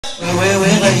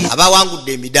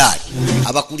abawangudde emidaali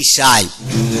abakulisaayo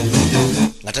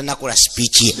nga tanakola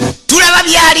speech ye tulaba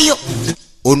byaliyo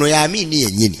ono ya AMIN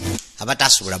yennyini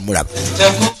abatasobola mulaba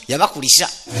yabakulisa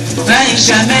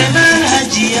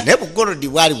naye bugolodi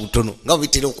bwali butono nga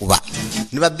bubitera okuba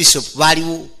ne babishop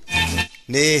baaliwo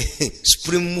ne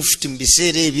supreme mufti mu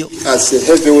biseera ebyo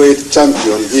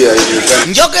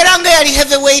njogera nga yali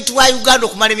heavyweight wa Uganda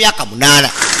okumala emyaka 8.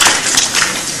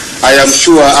 I am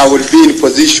sure I will be in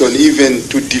position even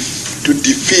to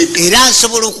defeat. Era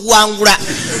nsobola okuwangula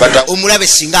omulabe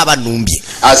singa abanumbye.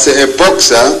 As a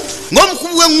boxer,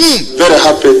 ng'omukubi w'engumbi, very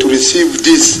happy to receive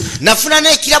this. Nafuna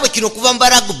n'ekirabo kino kuva mu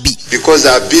rugby. Because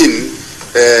I've been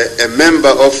a member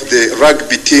of the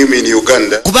rugby team in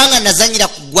Uganda. Kubanga nazanyira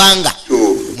ku ggwanga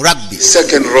mu rugby.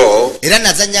 Second row. Era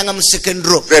nazanyanga mu second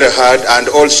row. Very hard, and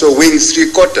also wing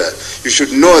 3/4. You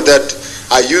should know that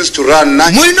I used to run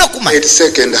 9.8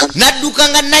 seconds.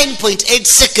 Nadukanga 9.8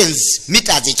 seconds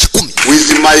meters ekikumi.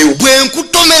 With my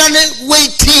bwenkutomera ne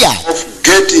weight here of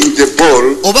getting the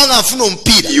ball, obanga afuna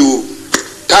omupiira, you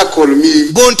tackle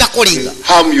me, bontakolinga,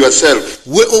 harm yourself.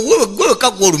 Wewe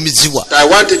kagolumizibwa. I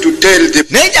wanted to tell the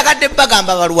nenjagadde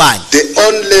bagamba balwanyi, the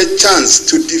only chance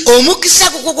to defeat omukisa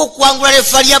koko kuwangula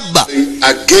lefa lyabba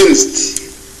against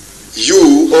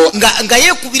you or nga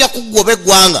yekubira kugobe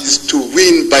gwanga is to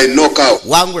win by knockout.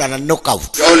 Wangula na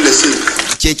knockout. The only thing.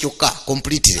 Kyekyoka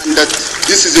completely. And that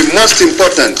this is the most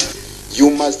important. You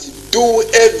must do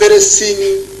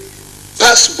everything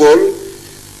possible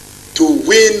to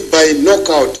win by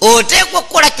knockout. Oteekwa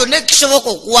kukola kyonna ekisoboka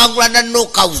okuwangula na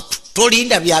knockout.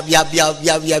 Tolinda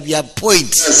bya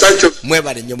points.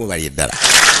 Mwebale nnyo mubali eddala.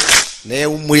 Naye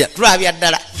umulya tulabya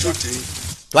ddala.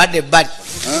 Twadde ebbali.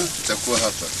 Itakuwa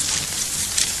hapa.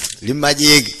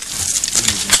 Limajege.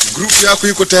 Group yako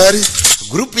iko tayari?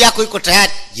 Group yako iko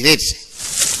tayari. Jirete.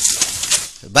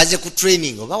 Baze ku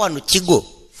training oba wano kigo.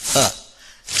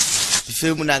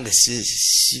 Bifemu nange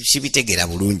sibitegera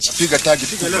bulungi. Piga target.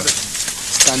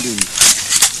 Standing.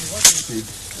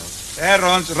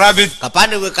 Arrows, rabbit.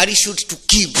 Kapande we kali shoot to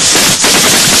kill.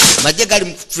 Majega ali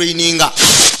mu traininga.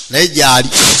 Naye jali.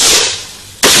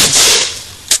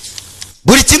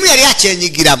 Buli timu yali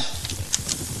akyenyigiramu.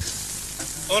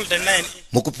 All the 9.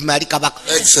 Mukupima ali kabaka.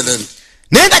 Excellent.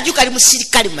 Nenga juka ali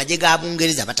musirikali mu majega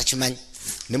abungereza batakimanyi.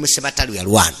 Ne musebatalu ya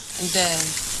Rwanda.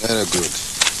 Very good.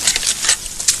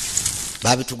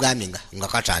 Babi tugambye nga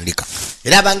katandika.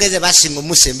 Era abangeze basinga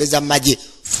musembeza maje.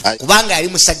 Kubanga yali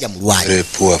musajja mu Rwanda. Very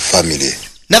poor family.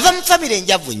 Nava mu family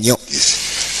enjavu nnyo.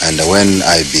 And when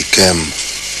I became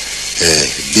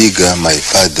bigger, my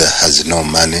father has no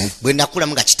money. Bwe nakula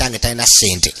mga kitange talina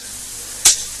sente.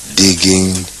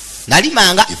 Digging.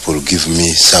 Nalimanga. People give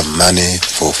me some money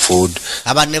for food.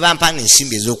 Abantu ne bampanga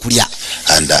ensimbi ez'okulya.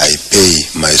 And I pay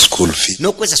my school fee.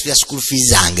 N'okwesasula school fees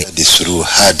zange. That is through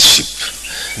hardship.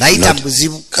 Nayita mu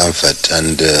buzibu. Comfort.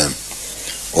 And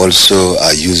also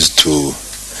I used to,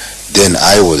 then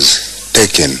I was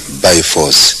taken by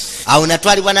force. Awo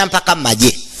natwalibwa nampaka mu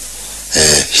maje.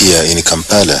 Here in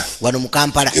Kampala. Wano mu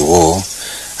Kampala. The war.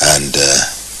 And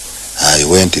I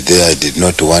went there. I did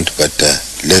not want, but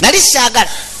nali saagala.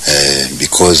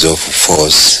 Because of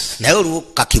force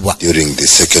during the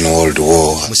Second World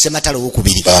War,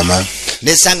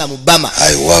 Bama,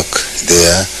 I work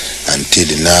there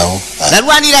until now.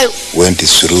 I went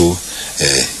through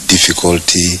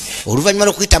difficulty,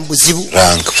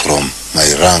 rank from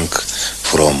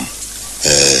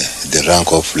the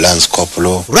rank of Lance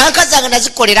Corporal,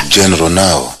 General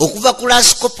now. Okuva ku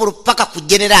Lance Corporal paka ku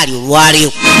general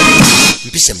olwaleero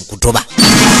mpise mu kutoba.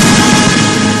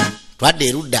 Twadde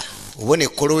erudda obone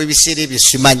ekkolo w'ebiseera ebyo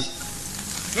simanyi.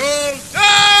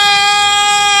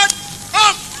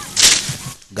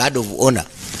 God of honor.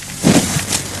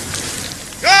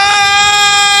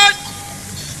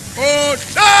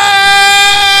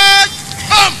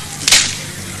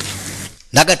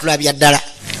 Naga tulabya ddala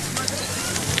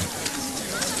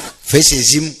feesi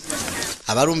ezimu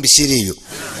abalu mu biseera ebyo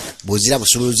bw'ozira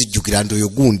busobola ozijjukira nti oyo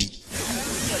gundi.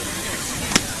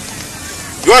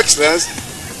 Your Excellency,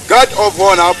 God of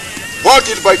honor,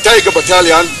 wanted by Tiger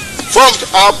Battalion, formed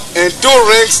up in 2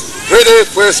 rings, ready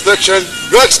for inspection.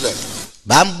 Your Excellency.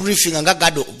 Bam briefing nga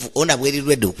God of honor bweri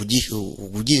ready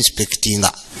okugi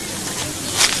inspectinga.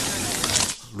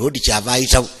 Lodi kyava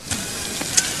ayitawo.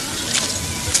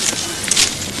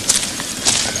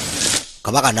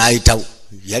 Kabaka n'ayitawo.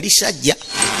 Yali sajja.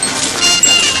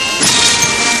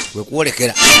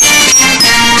 Wekuwolekera.